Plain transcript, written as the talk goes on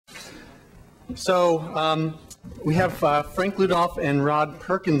So we have Frank Ludolph and Rod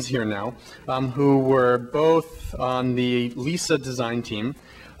Perkins here now, who were both on the Lisa design team.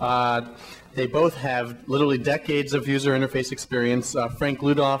 They both have literally decades of user interface experience. Frank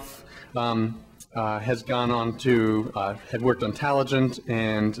Ludolph has gone on to, had worked on Taligent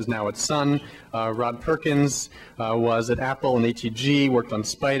and is now at Sun. Rod Perkins was at Apple and ATG, worked on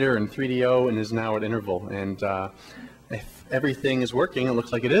Spider and 3DO, and is now at Interval. And if everything is working, it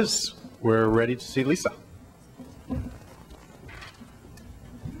looks like it is, we're ready to see Lisa.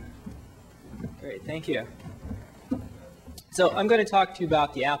 Great, thank you. So I'm going to talk to you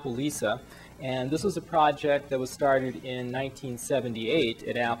about the Apple Lisa. And this was a project that was started in 1978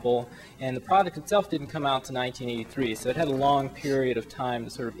 at Apple, and the product itself didn't come out to 1983, so it had a long period of time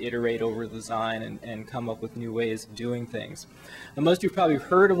to sort of iterate over the design and come up with new ways of doing things. And most of you have probably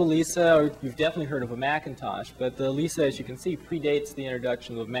heard of a Lisa, or you've definitely heard of a Macintosh, but the Lisa, as you can see, predates the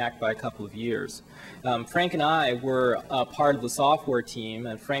introduction of Mac by a couple of years. Frank and I were part of the software team,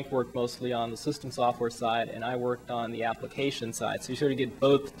 and Frank worked mostly on the system software side, and I worked on the application side, so you sort of get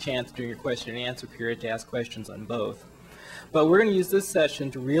both chance during your question and answer period to ask questions on both. But we're going to use this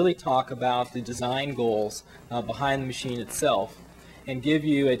session to really talk about the design goals behind the machine itself and give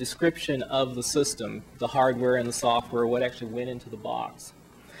you a description of the system, the hardware and the software, what actually went into the box.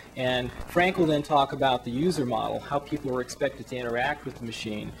 And Frank will then talk about the user model, how people are expected to interact with the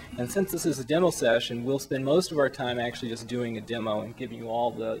machine. And since this is a demo session, we'll spend most of our time actually just doing a demo and giving you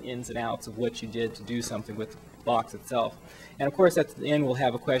all the ins and outs of what you did to do something with the box itself. And of course, at the end, we'll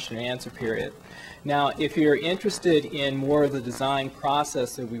have a question and answer period. Now, if you're interested in more of the design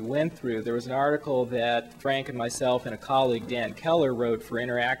process that we went through, there was an article that Frank and myself and a colleague, Dan Keller, wrote for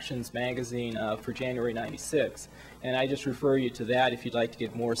Interactions magazine for January '96. And I just refer you to that if you'd like to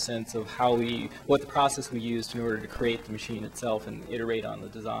get more sense of how what the process we used in order to create the machine itself and iterate on the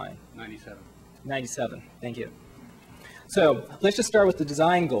design. 97. 97, thank you. So let's just start with the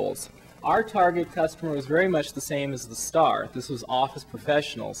design goals. Our target customer was very much the same as the star. This was office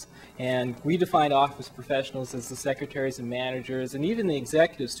professionals. And we defined office professionals as the secretaries and managers and even the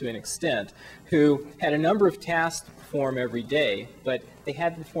executives to an extent who had a number of tasks to perform every day, but they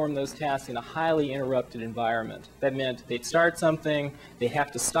had to perform those tasks in a highly interrupted environment. That meant they'd start something, they'd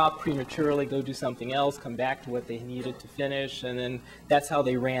have to stop prematurely, go do something else, come back to what they needed to finish, and then that's how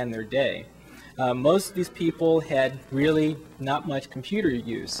they ran their day. Most of these people had really not much computer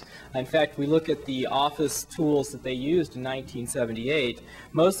use. In fact, we look at the office tools that they used in 1978,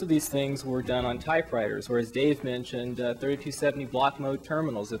 most of these things were done on typewriters, or as Dave mentioned, 3270 block mode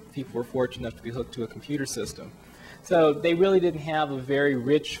terminals if people were fortunate enough to be hooked to a computer system. So they really didn't have a very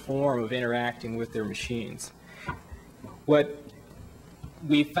rich form of interacting with their machines. What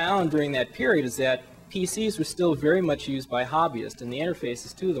we found during that period is that PCs were still very much used by hobbyists, and the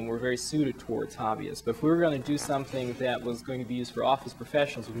interfaces to them were very suited towards hobbyists. But if we were going to do something that was going to be used for office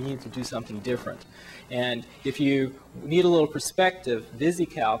professionals, we needed to do something different. And if you need a little perspective,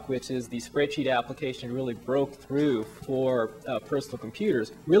 VisiCalc, which is the spreadsheet application that really broke through for personal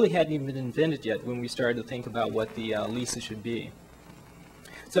computers, really hadn't even been invented yet when we started to think about what the Lisa should be.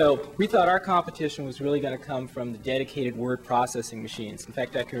 So we thought our competition was really going to come from the dedicated word processing machines. In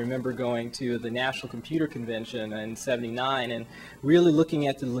fact, I can remember going to the National Computer Convention in '79 and really looking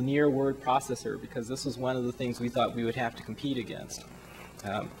at the linear word processor because this was one of the things we thought we would have to compete against.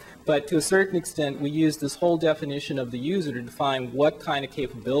 But to a certain extent, we used this whole definition of the user to define what kind of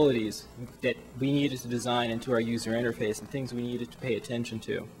capabilities that we needed to design into our user interface and things we needed to pay attention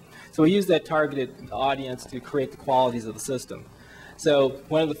to. So we used that targeted audience to create the qualities of the system. So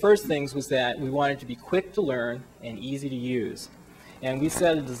one of the first things was that we wanted to be quick to learn and easy to use. And we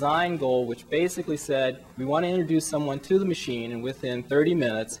set a design goal which basically said we want to introduce someone to the machine and within 30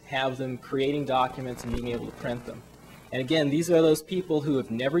 minutes have them creating documents and being able to print them. And again, these are those people who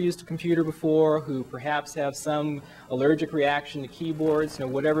have never used a computer before, who perhaps have some allergic reaction to keyboards,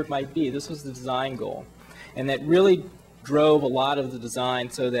 whatever it might be. This was the design goal. And that really drove a lot of the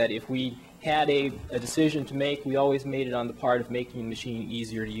design so that if we had a decision to make, we always made it on the part of making the machine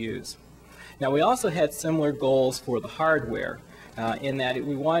easier to use. Now, we also had similar goals for the hardware in that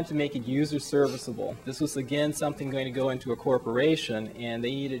we wanted to make it user serviceable. This was, again, something going to go into a corporation, and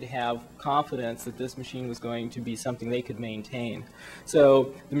they needed to have confidence that this machine was going to be something they could maintain.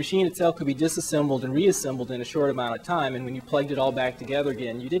 So the machine itself could be disassembled and reassembled in a short amount of time, and when you plugged it all back together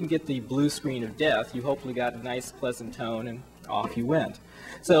again, you didn't get the blue screen of death. You hopefully got a nice, pleasant tone, and off you went.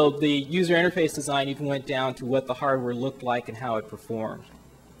 So the user interface design even went down to what the hardware looked like and how it performed.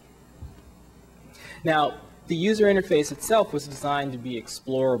 Now, the user interface itself was designed to be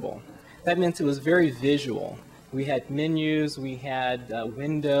explorable. That meant it was very visual. We had menus, we had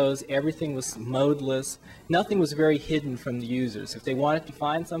windows, everything was modeless. Nothing was very hidden from the users. If they wanted to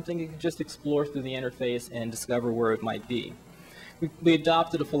find something, they could just explore through the interface and discover where it might be. We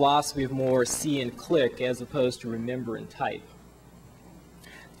adopted a philosophy of more see and click as opposed to remember and type.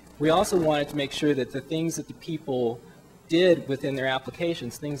 We also wanted to make sure that the things that the people did within their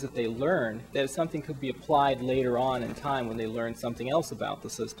applications, things that they learned, that something could be applied later on in time when they learned something else about the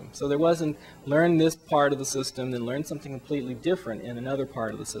system. So there wasn't learn this part of the system, then learn something completely different in another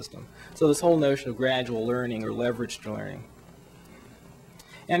part of the system. So this whole notion of gradual learning or leveraged learning.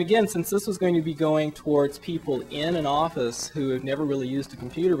 And again, since this was going to be going towards people in an office who have never really used a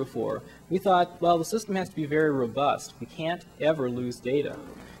computer before, we thought, well, the system has to be very robust. We can't ever lose data.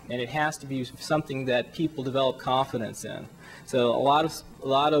 And it has to be something that people develop confidence in. So a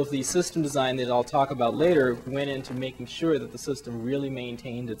lot of the system design that I'll talk about later went into making sure that the system really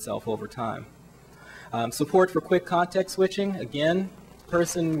maintained itself over time. Support for quick context switching, again, the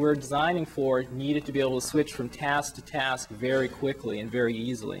person we're designing for needed to be able to switch from task to task very quickly and very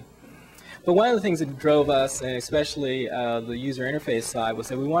easily. But one of the things that drove us, and especially the user interface side, was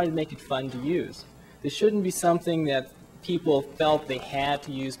that we wanted to make it fun to use. This shouldn't be something that people felt they had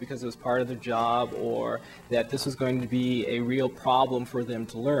to use because it was part of their job, or that this was going to be a real problem for them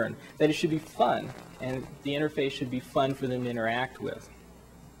to learn. That it should be fun, and the interface should be fun for them to interact with.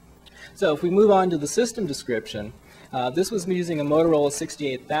 So if we move on to the system description, this was using a Motorola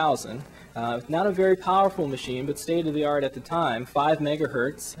 68000. Not a very powerful machine, but state-of-the-art at the time, 5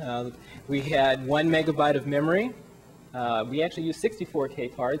 megahertz. We had 1 megabyte of memory. We actually used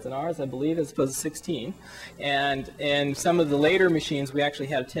 64K cards in ours, I believe, as opposed to 16. And in some of the later machines, we actually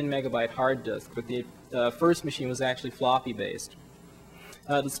had a 10 megabyte hard disk, but the first machine was actually floppy based.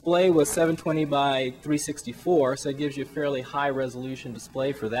 Display was 720 by 364, so it gives you a fairly high resolution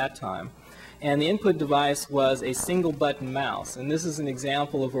display for that time. And the input device was a single button mouse. And this is an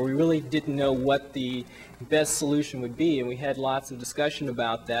example of where we really didn't know what the best solution would be, and we had lots of discussion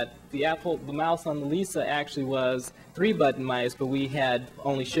about that. The mouse on the Lisa actually was 3-button mice, but we had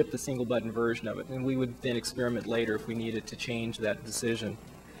only shipped a single button version of it, and we would then experiment later if we needed to change that decision.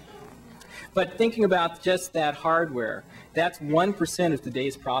 But thinking about just that hardware, that's 1% of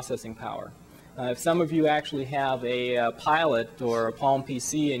today's processing power. If some of you actually have a Pilot or a Palm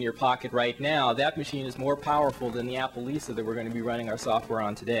PC in your pocket right now, that machine is more powerful than the Apple Lisa that we're going to be running our software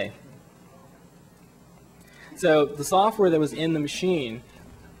on today. So the software that was in the machine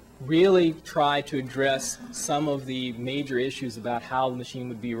really tried to address some of the major issues about how the machine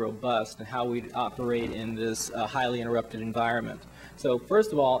would be robust and how we'd operate in this highly interrupted environment. So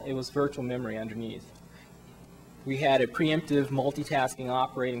first of all, it was virtual memory underneath. We had a preemptive multitasking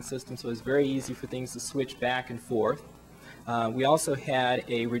operating system, so it was very easy for things to switch back and forth. We also had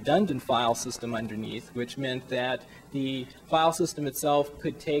a redundant file system underneath, which meant that the file system itself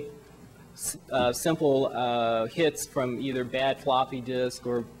could take simple hits from either bad floppy disk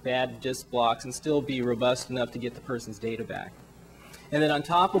or bad disk blocks and still be robust enough to get the person's data back. And then on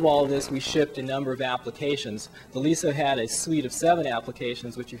top of all of this, we shipped a number of applications. The Lisa had a suite of 7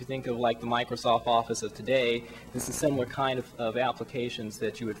 applications, which if you think of like the Microsoft Office of today, this is a similar kind of applications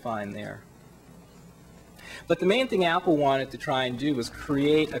that you would find there. But the main thing Apple wanted to try and do was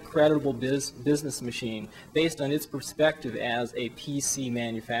create a credible business machine based on its perspective as a PC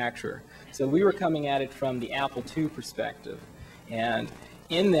manufacturer. So we were coming at it from the Apple II perspective. And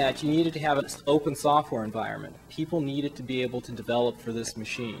in that, you needed to have an open software environment. People needed to be able to develop for this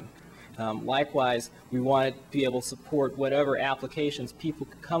machine. Likewise, we wanted to be able to support whatever applications people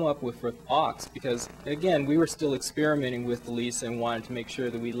could come up with box, because, again, we were still experimenting with the Lisa and wanted to make sure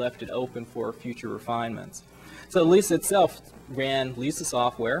that we left it open for future refinements. So Lisa itself ran Lisa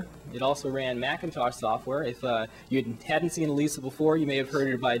software. It also ran Macintosh software. If you hadn't seen a Lisa before, you may have heard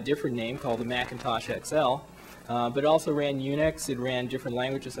it by a different name called the Macintosh XL. But it also ran Unix, it ran different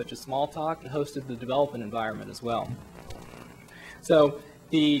languages such as Smalltalk, and hosted the development environment as well. So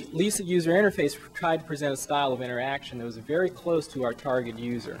the Lisa user interface tried to present a style of interaction that was very close to our target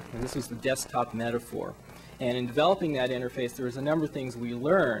user, and this was the desktop metaphor. And in developing that interface, there was a number of things we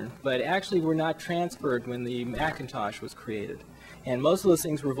learned, but actually were not transferred when the Macintosh was created. And most of those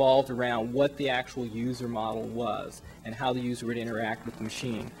things revolved around what the actual user model was and how the user would interact with the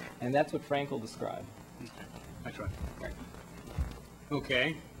machine. And that's what Frank will describe. That's right.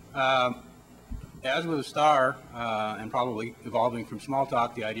 Okay. As with Star, and probably evolving from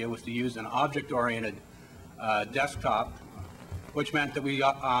Smalltalk, the idea was to use an object-oriented desktop, which meant that we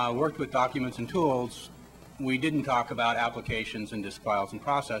worked with documents and tools. We didn't talk about applications and disk files and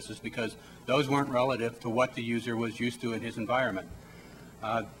processes because those weren't relative to what the user was used to in his environment.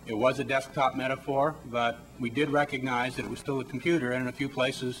 It was a desktop metaphor, but we did recognize that it was still a computer, and in a few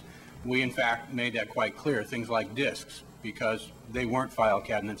places we in fact made that quite clear. Things like disks, because they weren't file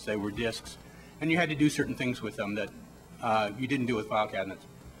cabinets, they were disks, and you had to do certain things with them that you didn't do with file cabinets.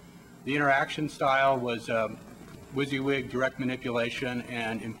 The interaction style was WYSIWYG, direct manipulation,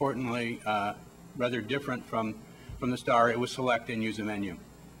 and importantly, rather different from the Star. It was select and use a menu.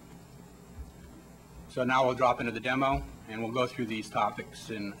 So now we'll drop into the demo, and we'll go through these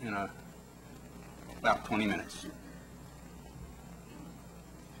topics in about 20 minutes.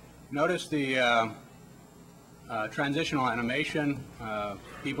 Notice the transitional animation.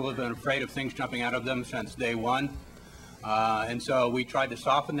 People have been afraid of things jumping out of them since day one. And so we tried to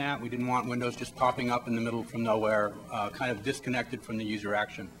soften that. We didn't want windows just popping up in the middle from nowhere, kind of disconnected from the user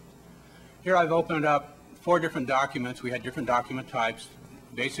action. Here I've opened up 4 different documents. We had different document types.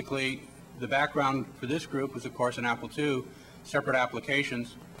 Basically, the background for this group was, of course, an Apple II, separate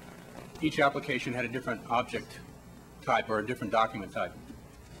applications. Each application had a different object type or a different document type.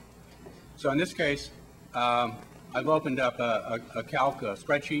 So in this case, I've opened up a calc, a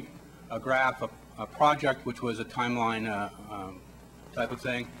spreadsheet, a graph, a project, which was a timeline type of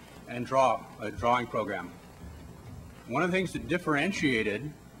thing, and a drawing program. One of the things that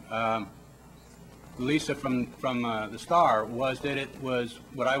differentiated Lisa from the Star was that it was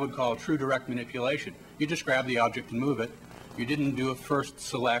what I would call true direct manipulation. You just grab the object and move it. You didn't do a first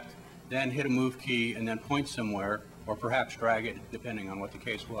select, then hit a move key, and then point somewhere, or perhaps drag it, depending on what the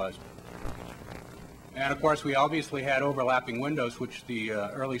case was. And of course, we obviously had overlapping windows, which the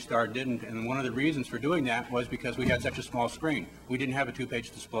early Star didn't, and one of the reasons for doing that was because we had such a small screen. We didn't have a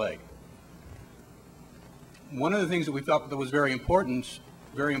 2-page display. One of the things that we felt that was very important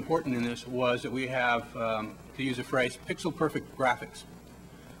in this was that we have, to use a phrase, pixel-perfect graphics.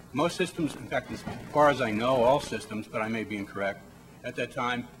 Most systems, in fact, as far as I know, all systems, but I may be incorrect, at that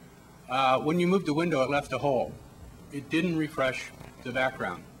time, when you moved the window, it left a hole. It didn't refresh the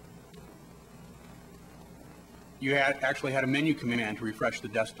background. You actually had a menu command to refresh the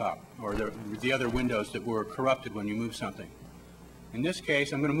desktop or the other windows that were corrupted when you moved something. In this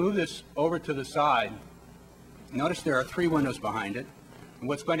case, I'm going to move this over to the side. Notice there are 3 windows behind it. And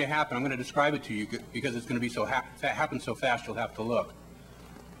what's going to happen, I'm going to describe it to you because it's going to be happen so fast you'll have to look.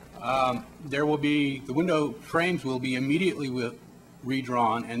 There will be, the window frames will be immediately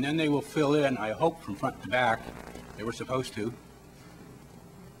redrawn, and then they will fill in, I hope, from front to back. They were supposed to.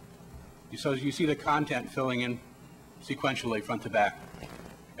 So you see the content filling in sequentially front to back.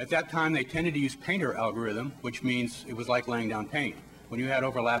 At that time, they tended to use painter algorithm, which means it was like laying down paint. When you had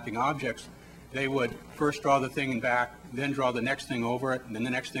overlapping objects, they would first draw the thing in back, then draw the next thing over it, and then the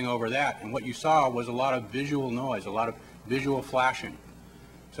next thing over that. And what you saw was a lot of visual noise, a lot of visual flashing.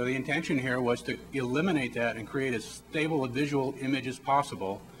 So the intention here was to eliminate that and create as stable a visual image as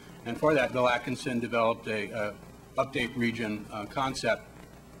possible. And for that, Bill Atkinson developed a update region concept,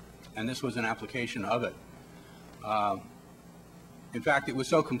 and this was an application of it. In fact, it was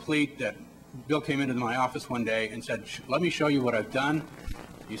so complete that Bill came into my office one day and said, "Let me show you what I've done."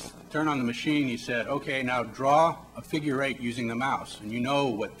 He turned on the machine. He said, "Okay, now draw a figure 8 using the mouse." And you know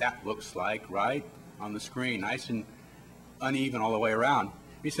what that looks like, right? On the screen, nice and uneven all the way around.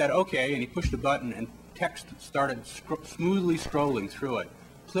 He said, "Okay," and he pushed a button and text started smoothly scrolling through it,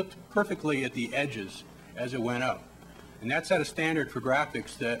 clipped perfectly at the edges as it went up. And that set a standard for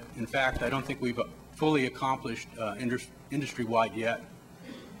graphics that, in fact, I don't think we've fully accomplished industry-wide yet.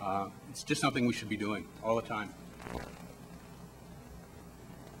 It's just something we should be doing all the time.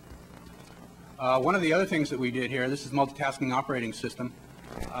 One of the other things that we did here, this is multitasking operating system.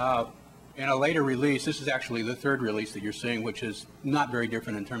 In a later release, this is actually the 3rd release that you're seeing, which is not very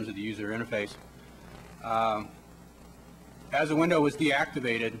different in terms of the user interface. As a window was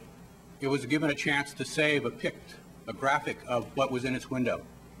deactivated, it was given a chance to save a graphic of what was in its window.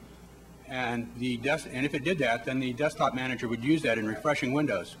 And if it did that, then the desktop manager would use that in refreshing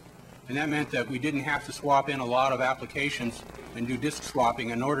windows. And that meant that we didn't have to swap in a lot of applications and do disk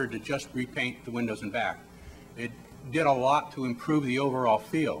swapping in order to just repaint the windows and back. It did a lot to improve the overall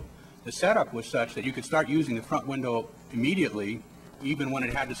feel. The setup was such that you could start using the front window immediately, even when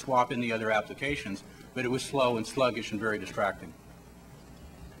it had to swap in the other applications, but it was slow and sluggish and very distracting.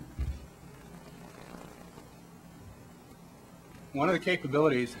 One of the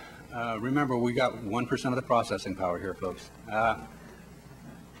capabilities, remember we got 1% of the processing power here, folks.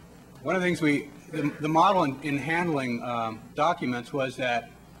 One of the things the model in handling documents was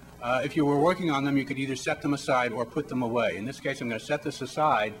that if you were working on them, you could either set them aside or put them away. In this case, I'm going to set this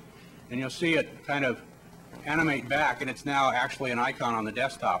aside, and you'll see it kind of animate back, and it's now actually an icon on the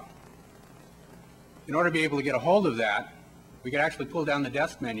desktop. In order to be able to get a hold of that, we could actually pull down the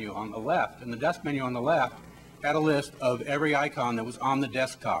desk menu on the left, and the desk menu on the left had a list of every icon that was on the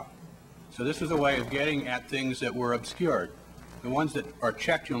desktop. So this is a way of getting at things that were obscured. The ones that are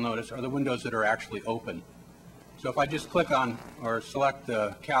checked, you'll notice, are the windows that are actually open. So if I just click on or select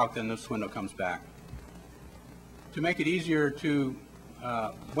the calc, then this window comes back. To make it easier to,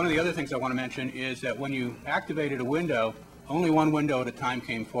 one of the other things I want to mention is that when you activated a window, only one window at a time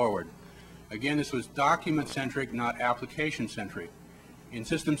came forward. Again, this was document-centric, not application-centric. In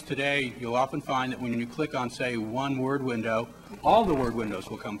systems today, you'll often find that when you click on, say, one Word window, all the Word windows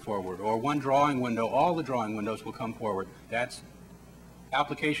will come forward, or one drawing window, all the drawing windows will come forward. That's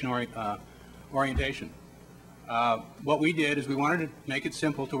application orientation. What we did is we wanted to make it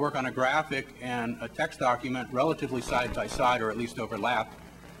simple to work on a graphic and a text document relatively side by side, or at least overlap,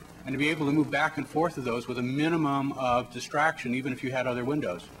 and to be able to move back and forth of those with a minimum of distraction, even if you had other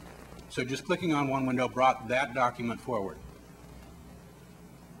windows. So just clicking on one window brought that document forward.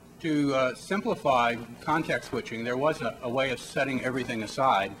 To simplify context switching, there was a way of setting everything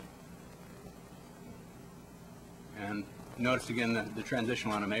aside. And notice again the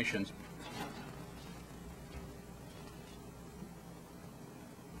transitional animations.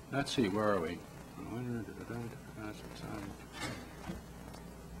 Let's see, where are we?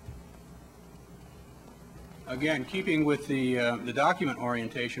 Again, keeping with the document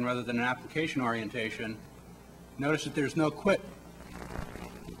orientation rather than an application orientation, notice that there's no quit.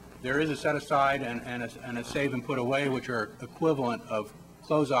 There is a set aside and a save and put away, which are equivalent of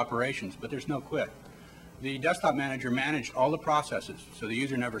close operations, but there's no quit. The desktop manager managed all the processes, so the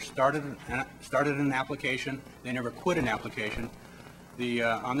user never started an application, they never quit an application.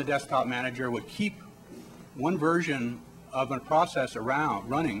 On the desktop manager would keep one version of a process around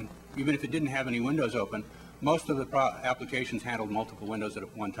running, even if it didn't have any windows open. Most of the applications handled multiple windows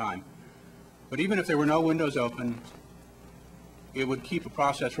at one time. But even if there were no windows open, it would keep a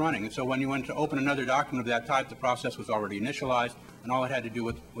process running. And so when you went to open another document of that type, the process was already initialized, and all it had to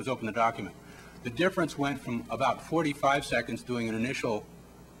do was open the document. The difference went from about 45 seconds doing an initial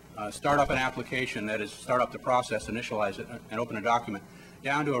start up an application, that is, start up the process, initialize it, and open a document,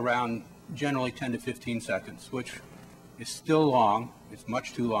 down to around generally 10 to 15 seconds, which is still long. It's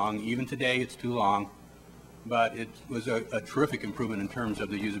much too long. Even today, it's too long. But it was a terrific improvement in terms of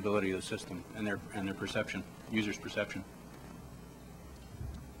the usability of the system and their perception, users' perception.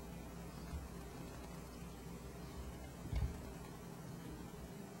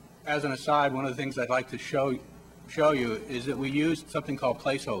 As an aside, one of the things I'd like to show you is that we used something called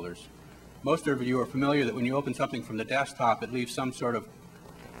placeholders. Most of you are familiar that when you open something from the desktop, it leaves some sort of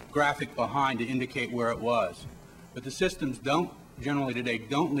graphic behind to indicate where it was. But the systems generally today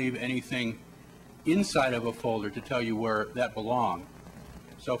don't leave anything inside of a folder to tell you where that belonged.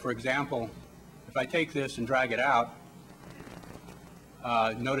 So for example, if I take this and drag it out,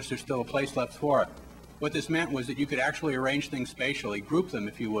 notice there's still a place left for it. What this meant was that you could actually arrange things spatially, group them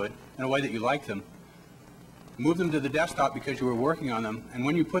if you would, in a way that you like them, move them to the desktop because you were working on them, and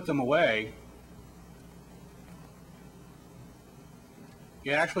when you put them away,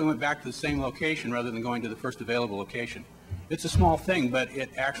 it actually went back to the same location rather than going to the first available location. It's a small thing, but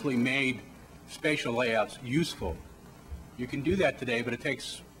it actually made spatial layouts useful. You can do that today, but it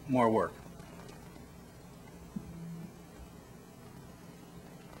takes more work.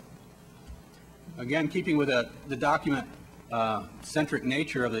 Again, keeping with the document centric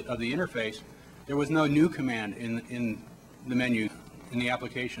nature of the interface, there was no new command in the menu, in the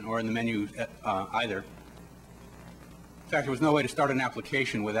application, or in the menu either. In fact, there was no way to start an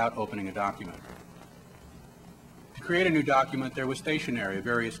application without opening a document. To create a new document, there was stationery of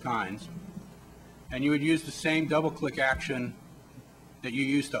various kinds, and you would use the same double-click action that you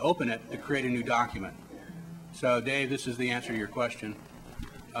used to open it to create a new document. So, Dave, this is the answer to your question.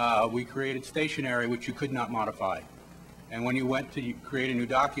 We created stationery which you could not modify. And when you went to create a new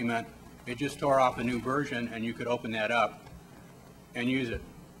document, it just tore off a new version, and you could open that up and use it.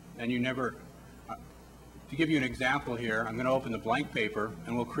 And you never, to give you an example here, I'm going to open the blank paper,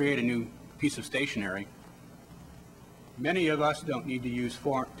 and we'll create a new piece of stationery. Many of us don't need to use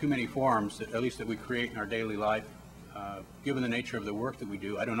too many forms, at least that we create in our daily life, given the nature of the work that we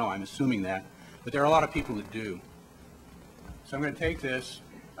do. I don't know, I'm assuming that. But there are a lot of people that do. So I'm going to take this.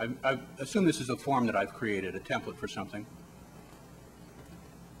 I assume this is a form that I've created, a template for something.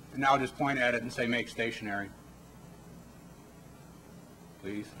 And now I'll just point at it and say make stationery,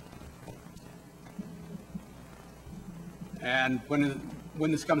 please. And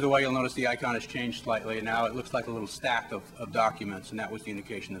when this comes away, you'll notice the icon has changed slightly, and now it looks like a little stack of documents, and that was the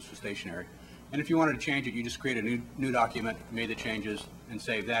indication this was stationery. And if you wanted to change it, you just create a new document, made the changes, and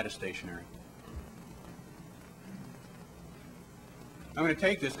save that as stationery. I'm going to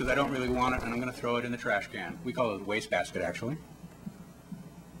take this because I don't really want it, and I'm going to throw it in the trash can. We call it a wastebasket, actually.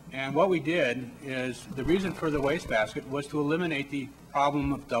 And what we did is, the reason for the wastebasket was to eliminate the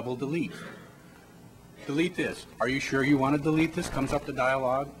problem of double delete. Delete this. Are you sure you want to delete this? Comes up the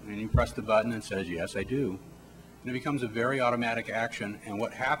dialog, and you press the button and says, yes, I do. And it becomes a very automatic action, and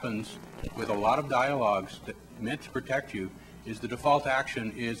what happens with a lot of dialogues that meant to protect you is the default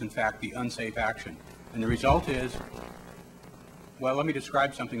action is, in fact, the unsafe action. And the result is, well, let me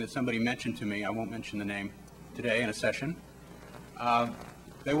describe something that somebody mentioned to me. I won't mention the name today in a session.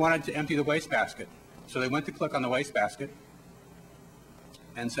 They wanted to empty the wastebasket. So they went to click on the wastebasket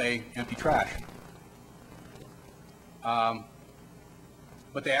and say, empty trash. But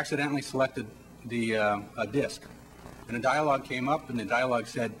they accidentally selected the a disk. And a dialog came up, and the dialog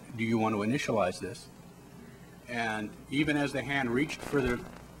said, do you want to initialize this? And even as the hand reached for the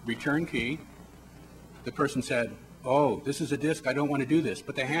return key, the person said, oh, this is a disk, I don't want to do this.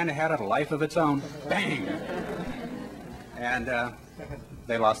 But the hand had a life of its own. Bang! And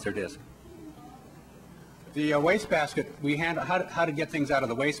they lost their disk. The wastebasket, we handle how to get things out of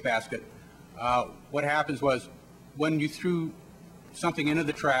the wastebasket. What happens was, when you threw something into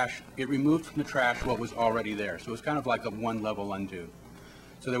the trash, it removed from the trash what was already there. So it was kind of like a one-level undo.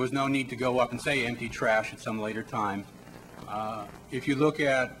 So there was no need to go up and say empty trash at some later time. If you look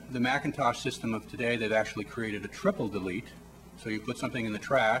at the Macintosh system of today, they've actually created a triple delete. So you put something in the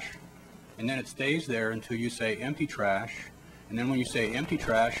trash, and then it stays there until you say empty trash. And then when you say empty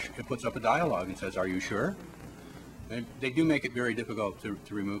trash, it puts up a dialog and says, are you sure? They do make it very difficult to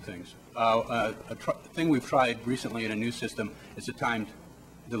remove things. A thing we've tried recently in a new system is a timed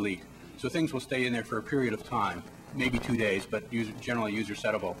delete. So things will stay in there for a period of time, maybe 2 days, but generally user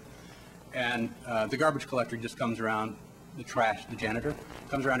settable. And the garbage collector just comes around, the janitor,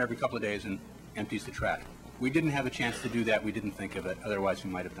 comes around every couple of days and empties the trash. We didn't have a chance to do that. We didn't think of it. Otherwise, we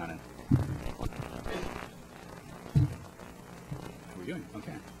might have done it. How are we doing?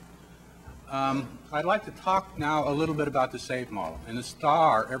 Okay. I'd like to talk now a little bit about the save model. In the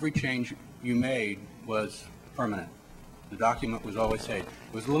star, every change you made was permanent. The document was always saved.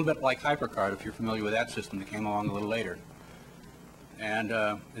 It was a little bit like HyperCard, if you're familiar with that system that came along a little later. And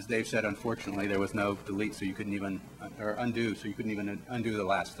as Dave said, unfortunately, there was no delete, so you couldn't even, or undo, so you couldn't even undo the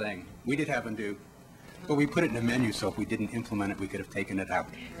last thing. We did have undo, but we put it in a menu, so if we didn't implement it, we could have taken it out.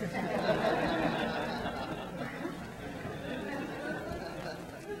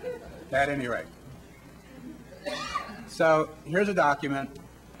 At any rate. So here's a document,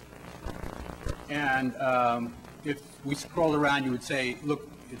 and if we scrolled around, you would say,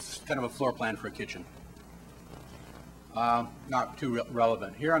 look, it's kind of a floor plan for a kitchen. Not too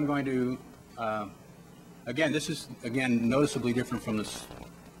relevant. Here I'm going to, again, this is, again, noticeably different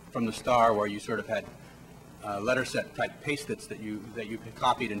from the star, where you sort of had letter set type paste-its that you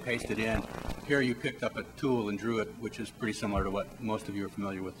copied and pasted in. Here you picked up a tool and drew it, which is pretty similar to what most of you are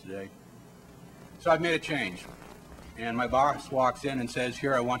familiar with today. So I've made a change, and my boss walks in and says,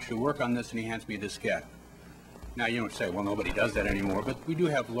 here, I want you to work on this, and he hands me a diskette. Now you don't say, well, nobody does that anymore, but we do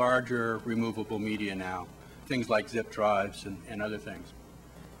have larger removable media now, things like zip drives and other things.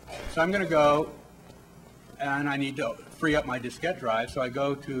 So I'm going to go, and I need to free up my diskette drive, so I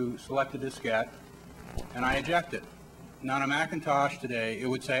go to select the diskette, and I eject it. Now on a Macintosh today, it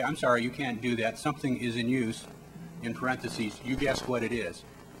would say, I'm sorry, you can't do that. Something is in use, in parentheses. You guess what it is.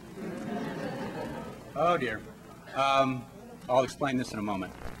 Oh dear. I'll explain this in a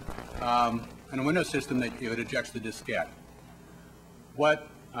moment. In a Windows system, it ejects the diskette. What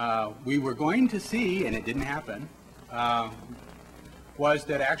we were going to see, and it didn't happen, was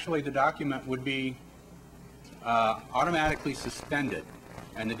that actually the document would be automatically suspended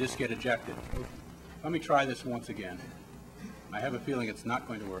and the diskette ejected. Let me try this once again. I have a feeling it's not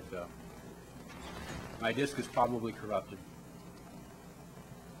going to work, though. My disk is probably corrupted.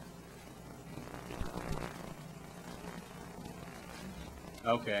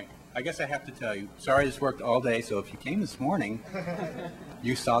 Okay, I guess I have to tell you, sorry this worked all day, so if you came this morning,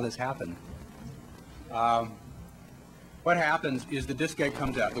 you saw this happen. What happens is the diskette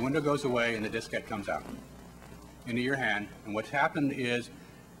comes out, the window goes away and the diskette comes out into your hand, and what's happened is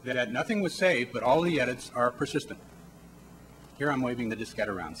that nothing was saved, but all the edits are persistent. Here I'm waving the diskette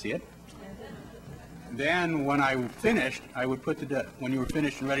around, see it? Then when I finished, I would put when you were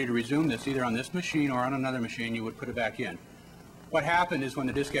finished and ready to resume this, either on this machine or on another machine, you would put it back in. What happened is when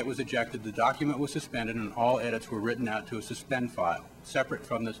the diskette was ejected, the document was suspended and all edits were written out to a suspend file, separate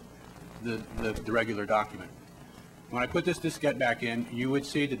from the regular document. When I put this diskette back in, you would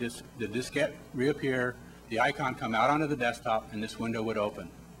see the diskette reappear, the icon come out onto the desktop, and this window would open.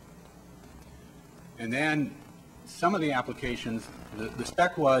 And then some of the applications, the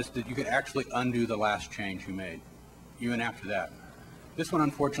spec was that you could actually undo the last change you made, even after that. This one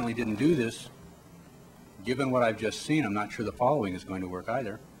unfortunately didn't do this. Given what I've just seen, I'm not sure the following is going to work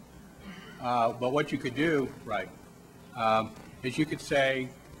either. But what you could do, right, is you could say,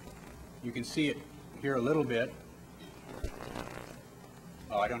 you can see it here a little bit.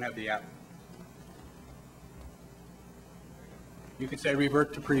 Oh, I don't have the app. You could say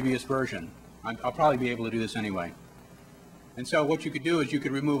revert to previous version. I'll probably be able to do this anyway. And so what you could do is you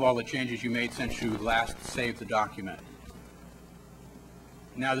could remove all the changes you made since you last saved the document.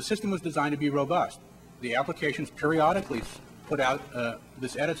 Now, the system was designed to be robust. The applications periodically put out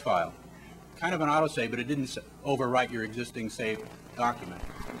this edits file, kind of an autosave, but it didn't overwrite your existing saved document.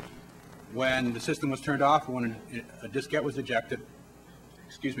 When the system was turned off, when a diskette was ejected,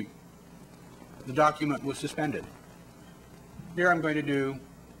 excuse me, the document was suspended. Here I'm going to do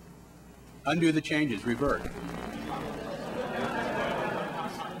undo the changes, revert.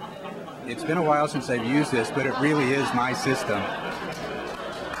 It's been a while since I've used this, but it really is my system.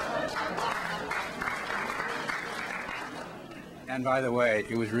 And by the way,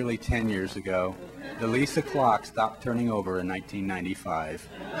 it was really 10 years ago. The Lisa clock stopped turning over in 1995.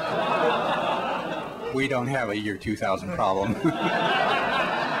 We don't have a year 2000 problem.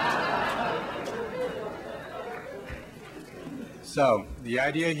 So the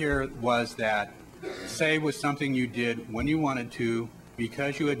idea here was that save was something you did when you wanted to,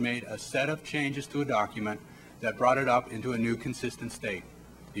 because you had made a set of changes to a document that brought it up into a new consistent state.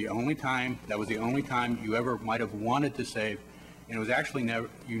 That was the only time you ever might have wanted to save, and it was actually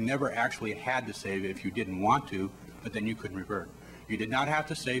you never actually had to save if you didn't want to, but then you couldn't revert. You did not have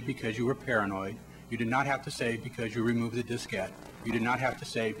to save because you were paranoid. You did not have to save because you removed the diskette. You did not have to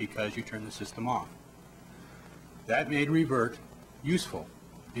save because you turned the system off. That made revert useful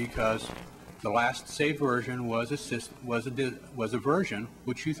because the last saved version was a version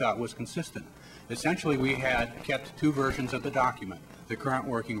which you thought was consistent. Essentially, we had kept two versions of the document, the current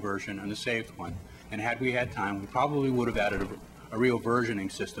working version and the saved one. And had we had time, we probably would have added a real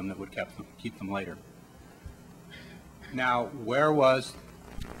versioning system that would keep them later. Now, where was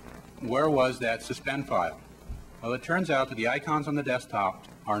that suspend file? Well, it turns out that the icons on the desktop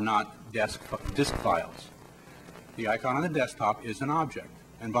are not disk files. The icon on the desktop is an object,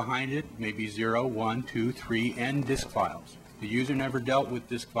 and behind it may be 0, 1, 2, 3, and disk files. The user never dealt with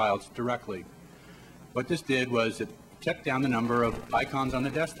disk files directly. What this did was it kept down the number of icons on the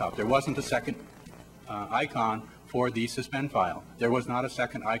desktop. There wasn't a second icon for the suspend file. There was not a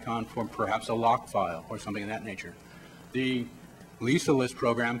second icon for perhaps a lock file or something of that nature. The Lisa list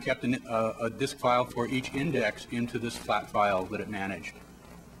program kept a disk file for each index into this flat file that it managed.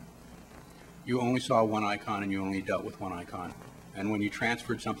 You only saw one icon and you only dealt with one icon. And when you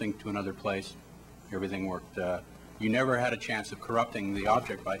transferred something to another place, everything worked. You never had a chance of corrupting the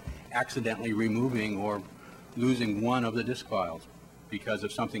object by accidentally removing or losing one of the disk files because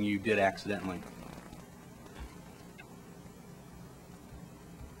of something you did accidentally.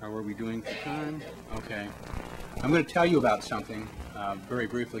 How are we doing for time? Okay. I'm going to tell you about something very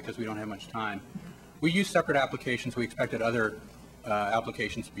briefly because we don't have much time. We use separate applications. We expected other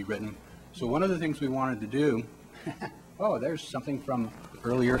applications to be written. So one of the things we wanted to do, oh, there's something from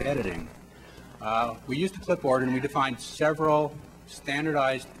earlier editing. We used a clipboard and we defined several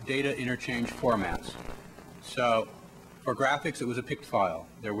standardized data interchange formats. So for graphics, it was a pict file.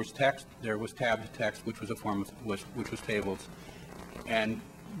 There was text, there was tabbed text, which was a form of, which was tables. And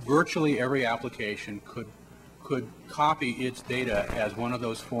virtually every application could copy its data as one of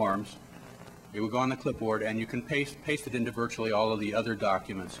those forms. It would go on the clipboard, and you can paste it into virtually all of the other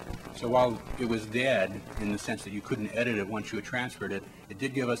documents. So while it was dead in the sense that you couldn't edit it once you had transferred it, it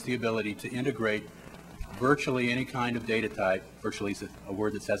did give us the ability to integrate virtually any kind of data type. Virtually is a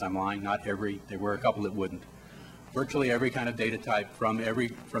word that says I'm lying, not every. There were a couple that wouldn't. Virtually every kind of data type from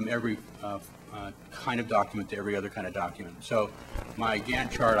every kind of document to every other kind of document. So my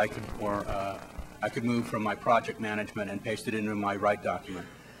Gantt chart, I could move from my project management and paste it into my Write document.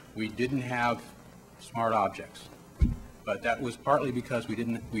 We didn't have smart objects, but that was partly because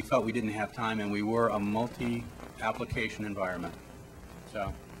we felt we didn't have time, and we were a multi-application environment.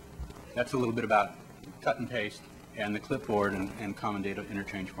 So that's a little bit about cut and paste and the clipboard and common data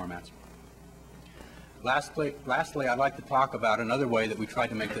interchange formats. Lastly, I'd like to talk about another way that we tried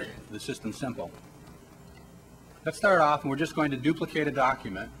to make the system simple. Let's start off, and we're just going to duplicate a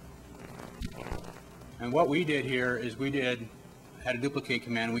document. And what we did here is had a duplicate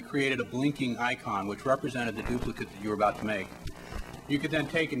command. We created a blinking icon which represented the duplicate that you were about to make. You could then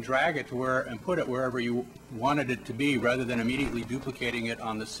take and drag it to and put it wherever you wanted it to be, rather than immediately duplicating it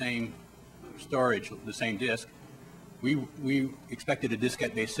on the same storage, the same disk. We expected a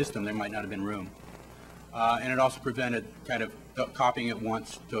diskette-based system. There might not have been room. And it also prevented kind of copying it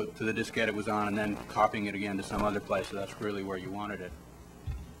once to the diskette it was on and then copying it again to some other place, so that's really where you wanted it.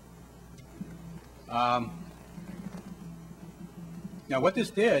 Now what this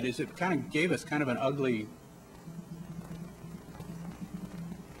did is it kind of gave us kind of an ugly,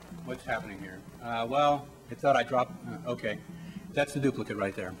 what's happening here? Well, it thought I dropped, okay, that's the duplicate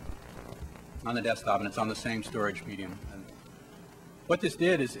right there on the desktop, and it's on the same storage medium. And what this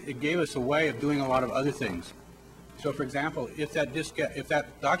did is it gave us a way of doing a lot of other things. So for example, if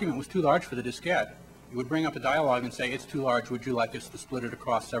that document was too large for the diskette, it would bring up a dialog and say, it's too large, would you like us to split it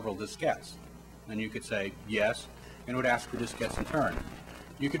across several diskettes? And you could say yes, and it would ask for diskettes in turn.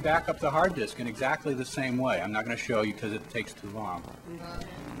 You could back up the hard disk in exactly the same way. I'm not going to show you because it takes too long,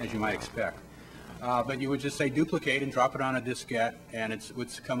 as you might expect. But you would just say duplicate and drop it on a diskette, and it would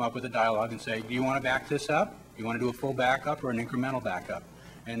come up with a dialog and say, do you want to back this up? Do you want to do a full backup or an incremental backup?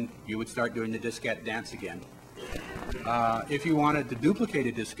 And you would start doing the diskette dance again. If you wanted to duplicate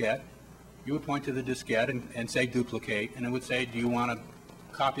a diskette, you would point to the diskette and say duplicate, and it would say, do you want to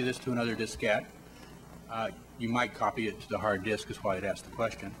copy this to another diskette? You might copy it to the hard disk, is why it asked the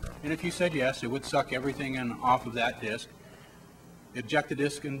question. And if you said yes, it would suck everything off of that disk, eject the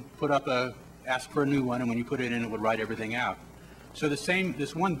disk, and ask for a new one, and when you put it in, it would write everything out. So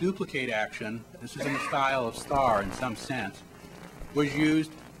this one duplicate action, this is in the style of star in some sense, was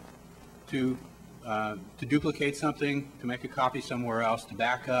used to duplicate something, to make a copy somewhere else, to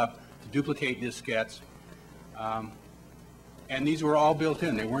back up, to duplicate diskettes. And these were all built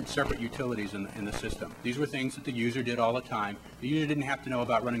in. They weren't separate utilities in the system. These were things that the user did all the time. The user didn't have to know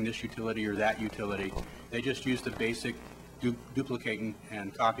about running this utility or that utility. They just used the basic duplicate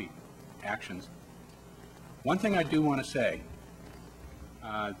and copy actions. One thing I do want to say,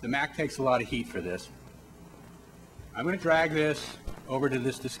 the Mac takes a lot of heat for this. I'm going to drag this over to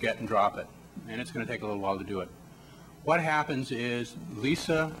this diskette and drop it, and it's going to take a little while to do it. What happens is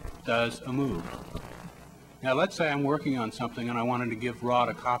Lisa does a move. Now let's say I'm working on something and I wanted to give Rod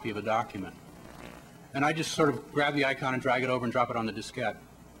a copy of a document. And I just sort of grab the icon and drag it over and drop it on the diskette.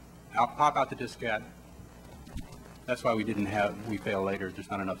 I'll pop out the diskette. That's why we fail later. There's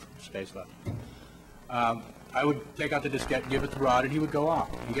not enough space left. I would take out the diskette, give it to Rod, and he would go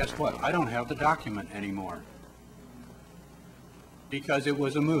off. And guess what? I don't have the document anymore. Because it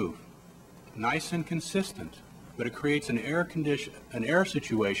was a move. Nice and consistent. But it creates an error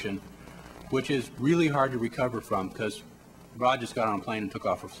situation which is really hard to recover from because Rod just got on a plane and took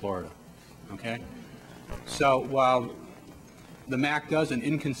off for Florida. Okay? So while the Mac does an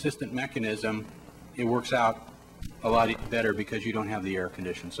inconsistent mechanism, it works out a lot better because you don't have the error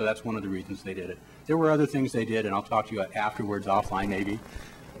condition. So that's one of the reasons they did it. There were other things they did, and I'll talk to you afterwards, offline maybe,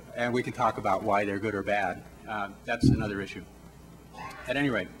 and we can talk about why they're good or bad. That's another issue. At any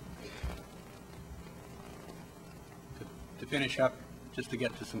rate, to finish up, just to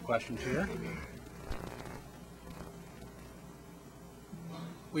get to some questions here.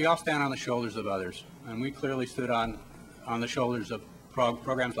 We all stand on the shoulders of others, and we clearly stood on the shoulders of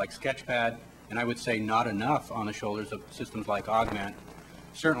programs like Sketchpad, and I would say not enough on the shoulders of systems like Augment.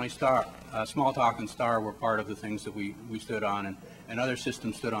 Certainly Smalltalk and Star were part of the things that we stood on, and other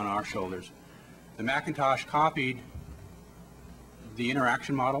systems stood on our shoulders. The Macintosh copied the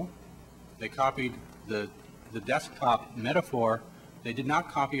interaction model. They copied the desktop metaphor. They did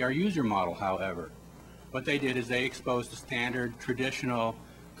not copy our user model, however. What they did is they exposed a standard, traditional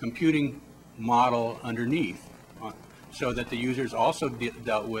computing model underneath so that the users also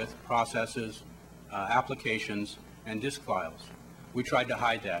dealt with processes, applications, and disk files. We tried to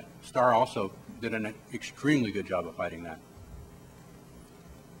hide that. Star also did an extremely good job of hiding that.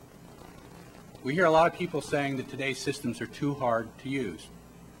 We hear a lot of people saying that today's systems are too hard to use.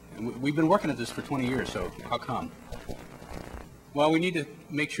 And we've been working at this for 20 years, so how come? Well, we need to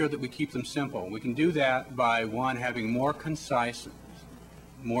make sure that we keep them simple. We can do that by, one, having more concise,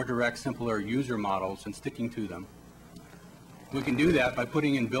 more direct, simpler user models and sticking to them. We can do that by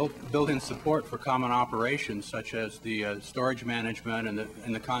putting in built-in support for common operations such as the storage management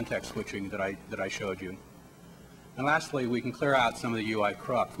and the context switching that I showed you. And lastly, we can clear out some of the UI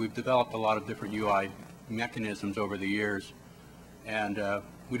cruft. We've developed a lot of different UI mechanisms over the years, and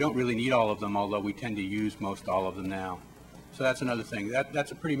we don't really need all of them, although we tend to use most all of them now. So that's another thing.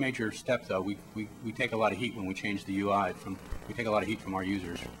 That's a pretty major step, though. We take a lot of heat when we change the UI. We take a lot of heat from our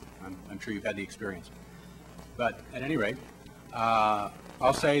users. I'm sure you've had the experience. But at any rate,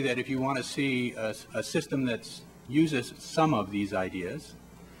 I'll say that if you want to see a system that uses some of these ideas,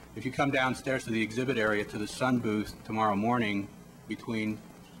 if you come downstairs to the exhibit area to the Sun booth tomorrow morning between,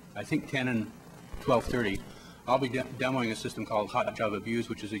 I think, 10 and 12:30, I'll be demoing a system called Hot Java Views,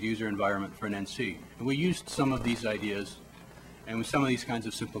 which is a user environment for an NC. And we used some of these ideas and with some of these kinds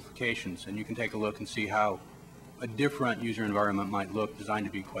of simplifications, and you can take a look and see how a different user environment might look, designed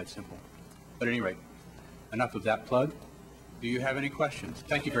to be quite simple. But at any rate, enough of that plug. Do you have any questions?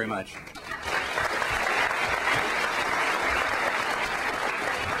 Thank you very much.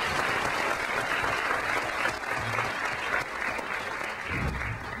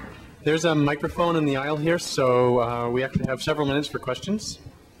 There's a microphone in the aisle here, so we actually have several minutes for questions.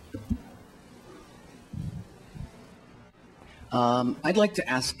 I'd like to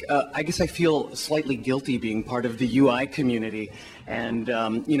ask, I guess I feel slightly guilty being part of the UI community, and,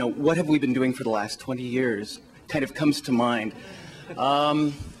 you know, what have we been doing for the last 20 years kind of comes to mind.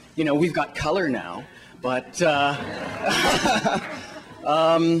 You know, we've got color now, but, and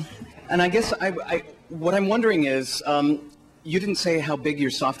I guess what I'm wondering is, you didn't say how big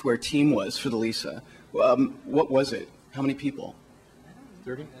your software team was for the LISA. What was it? How many people?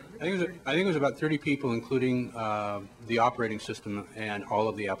 30? I think it was about 30 people, including the operating system and all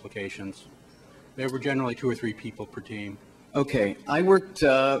of the applications. There were generally 2 or 3 people per team. Okay. I worked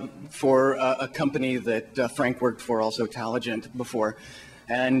for a company that Frank worked for, also Taligent, before,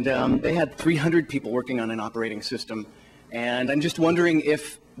 and they had 300 people working on an operating system. And I'm just wondering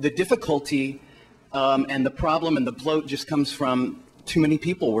if the difficulty and the problem and the bloat just comes from too many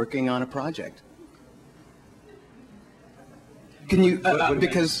people working on a project. Can you,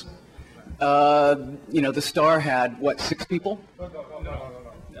 because, you know, the Star had, what, 6 people? No.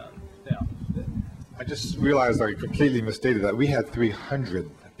 I just realized I completely misstated that. We had 300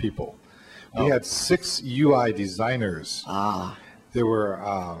 people. We had 6 UI designers. There were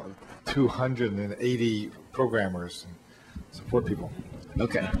 280 programmers and support people.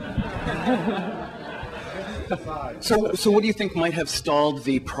 Okay. So what do you think might have stalled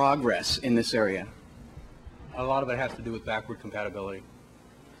the progress in this area? A lot of it has to do with backward compatibility.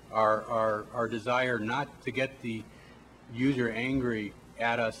 Our desire not to get the user angry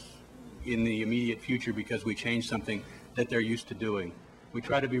at us in the immediate future because we changed something that they're used to doing. We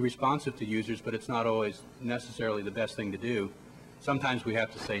try to be responsive to users, but it's not always necessarily the best thing to do. Sometimes we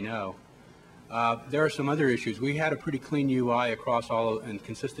have to say no. There are some other issues. We had a pretty clean UI across and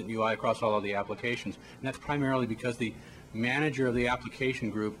consistent UI across all of the applications, and that's primarily because the manager of the application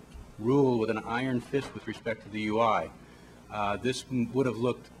group ruled with an iron fist with respect to the UI. This would have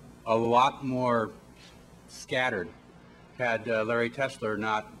looked a lot more scattered had Larry Tesler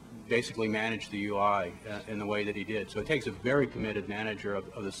not basically managed the UI in the way that he did. So it takes a very committed manager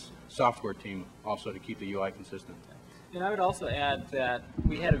of this software team also to keep the UI consistent. And I would also add that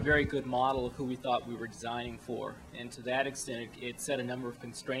we had a very good model of who we thought we were designing for, and to that extent it set a number of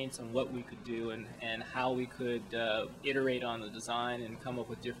constraints on what we could do and how we could iterate on the design and come up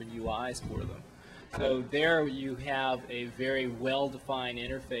with different UIs for them. So there you have a very well-defined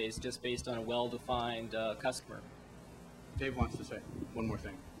interface just based on a well-defined customer. Dave wants to say one more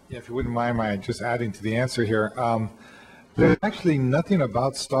thing. Yeah, if you wouldn't mind just adding to the answer here. There's actually nothing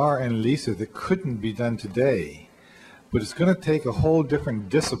about Star and Lisa that couldn't be done today. But it's going to take a whole different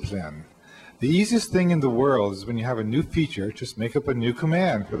discipline. The easiest thing in the world is when you have a new feature, just make up a new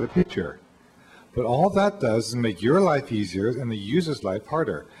command for the feature. But all that does is make your life easier and the user's life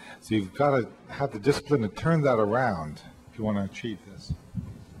harder. So you've got to have the discipline to turn that around if you want to achieve this.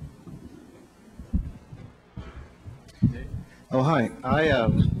 Oh, hi. I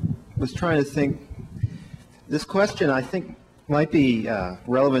was trying to think. This question, I think, might be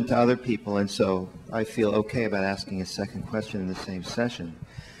relevant to other people, and so I feel okay about asking a second question in the same session.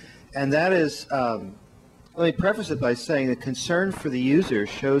 And that is, let me preface it by saying the concern for the user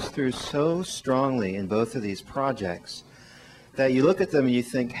shows through so strongly in both of these projects that you look at them and you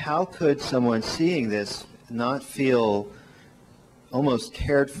think, how could someone seeing this not feel almost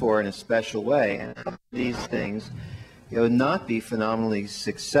cared for in a special way? And how could these things, you know, not be phenomenally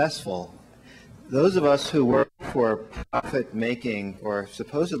successful? Those of us who work for profit-making or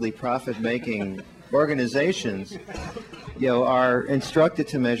supposedly profit-making organizations, you know, are instructed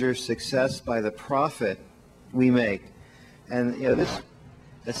to measure success by the profit we make. And, you know, this,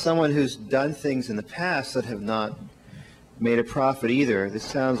 as someone who's done things in the past that have not made a profit either, this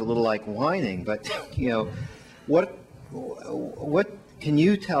sounds a little like whining, but, you know, what can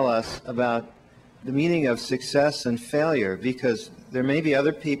you tell us about the meaning of success and failure? Because there may be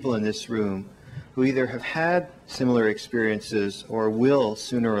other people in this room who either have had similar experiences or will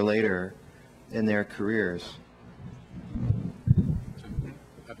sooner or later in their careers.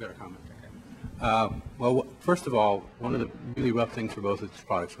 I've got a comment. Well, first of all, one of the really rough things for both of these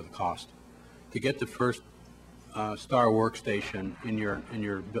products was the cost. To get the first Star workstation in your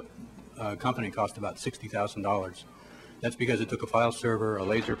company cost about $60,000. That's because it took a file server, a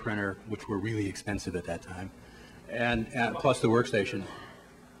laser printer, which were really expensive at that time, and plus the workstation.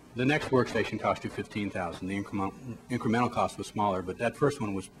 The next workstation cost you $15,000. The incremental cost was smaller, but that first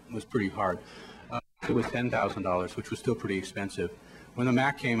one was pretty hard. It was $10,000, which was still pretty expensive. When the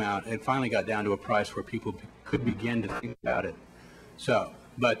Mac came out, it finally got down to a price where people could begin to think about it. So,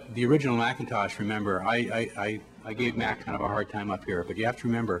 but the original Macintosh, remember, I gave Mac kind of a hard time up here, but you have to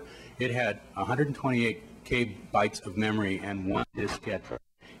remember, it had 128 bytes of memory and one diskette.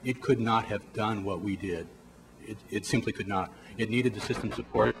 It could not have done what we did. It simply could not. It needed the system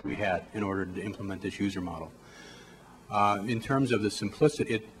support we had in order to implement this user model. In terms of the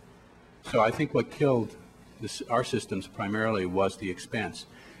simplicity, so I think what killed our systems primarily was the expense.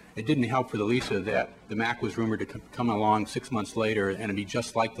 It didn't help for the Lisa that the Mac was rumored to come along 6 months later and be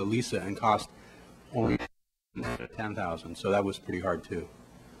just like the Lisa and cost only $10,000. So that was pretty hard too.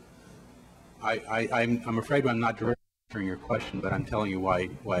 I'm afraid I'm not directly answering your question, but I'm telling you why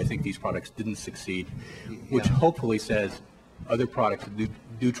I think these products didn't succeed, which hopefully says other products that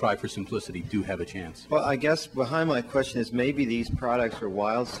do try for simplicity do have a chance. Well, I guess behind my question is maybe these products are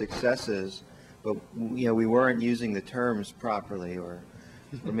wild successes, but we weren't using the terms properly, or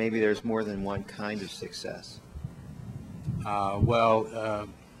maybe there's more than one kind of success.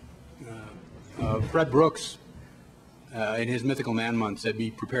 Fred Brooks, in his Mythical Man Month, said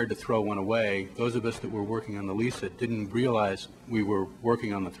be prepared to throw one away. Those of us that were working on the Lisa didn't realize we were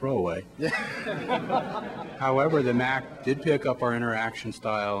working on the throwaway. However, the Mac did pick up our interaction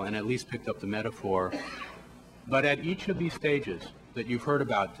style and at least picked up the metaphor. But at each of these stages that you've heard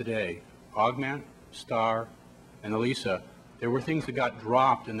about today, Augment, Star, and the Lisa, there were things that got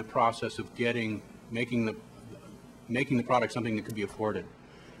dropped in the process of making the product something that could be afforded.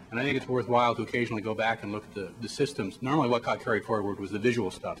 And I think it's worthwhile to occasionally go back and look at the systems. Normally what got carried forward was the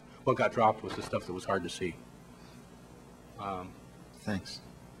visual stuff. What got dropped was the stuff that was hard to see. Thanks.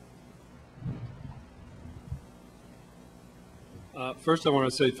 First, I want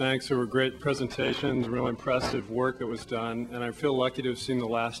to say thanks. There were great presentations, real impressive work that was done, and I feel lucky to have seen the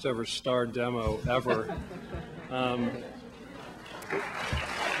last ever Star demo ever.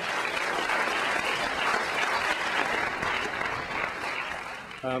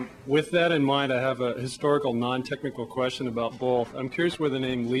 With that in mind, I have a historical, non-technical question about both. I'm curious where the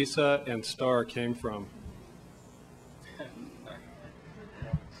name Lisa and Star came from.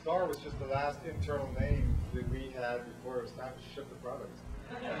 Star was just the last internal name that we had before it was time to ship the product.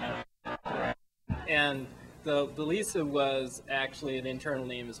 And the Lisa was actually an internal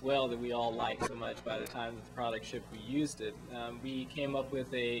name as well that we all liked so much. By the time that the product shipped, we used it. We came up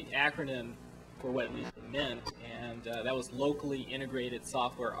with an acronym for what Lisa meant, and that was Locally Integrated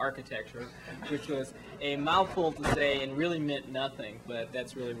Software Architecture, which was a mouthful to say and really meant nothing, but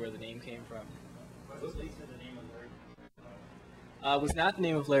that's really where the name came from. Was Lisa the name of Larry? Was not the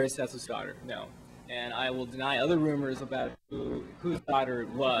name of Larry Setz's daughter, no. And I will deny other rumors about whose daughter it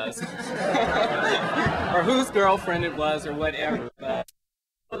was, or whose girlfriend it was, or whatever, but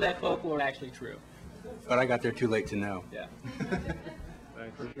that folklore is actually true. But I got there too late to know. Yeah.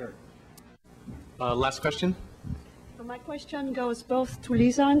 Thanks. For sure. Last question? My question goes both to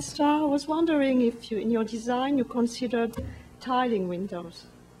Lisa and Star. I was wondering if in your design you considered tiling windows.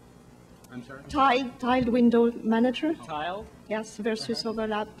 I'm sorry? Tiled window manager? Tile? Yes, versus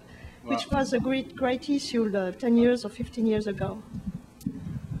overlap, which was a great issue 10 years or 15 years ago.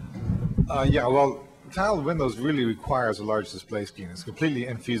 Yeah, well, tiled windows really requires a large display screen. It's completely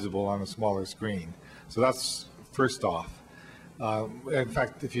infeasible on a smaller screen. So that's first off. In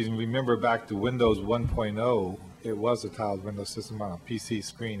fact, if you remember back to Windows 1.0, it was a tiled window system on a PC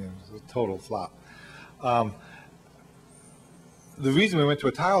screen, and it was a total flop. The reason we went to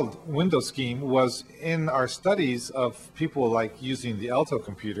a tiled window scheme was in our studies of people like using the Alto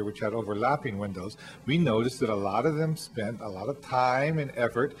computer, which had overlapping windows, we noticed that a lot of them spent a lot of time and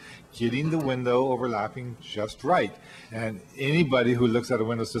effort getting the window overlapping just right. And anybody who looks at a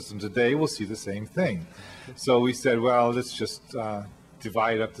Windows system today will see the same thing. So we said, well, let's just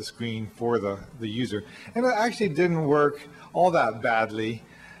divide up the screen for the user. And it actually didn't work all that badly.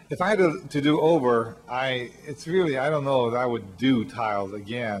 If I had to do over, I don't know if I would do tiled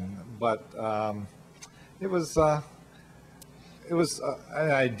again, but it was an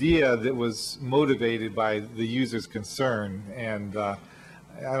idea that was motivated by the user's concern, and I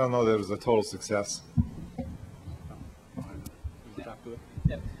don't know that it was a total success.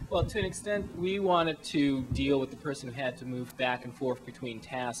 Yeah. Well, to an extent, we wanted to deal with the person who had to move back and forth between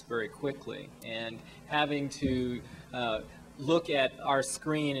tasks very quickly, and having to look at our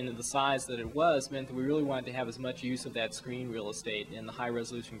screen and the size that it was meant that we really wanted to have as much use of that screen real estate and the high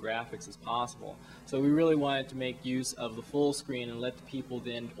resolution graphics as possible. So we really wanted to make use of the full screen and let the people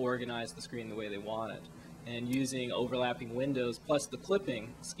then organize the screen the way they wanted. And using overlapping windows plus the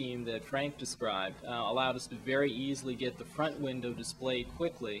clipping scheme that Frank described allowed us to very easily get the front window displayed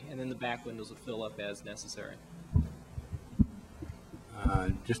quickly, and then the back windows would fill up as necessary.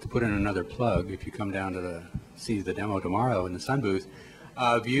 Just to put in another plug, if you come down to see the demo tomorrow in the Sun booth,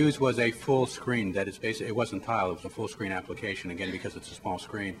 Views was a full screen. That is basically, it wasn't tile, it was a full screen application, again, because it's a small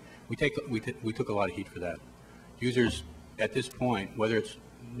screen. We took a lot of heat for that. Users at this point, whether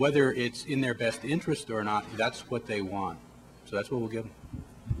it's in their best interest or not, that's what they want. So that's what we'll give them.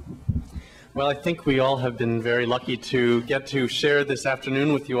 Well, I think we all have been very lucky to get to share this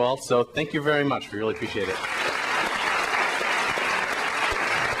afternoon with you all, so thank you very much. We really appreciate it.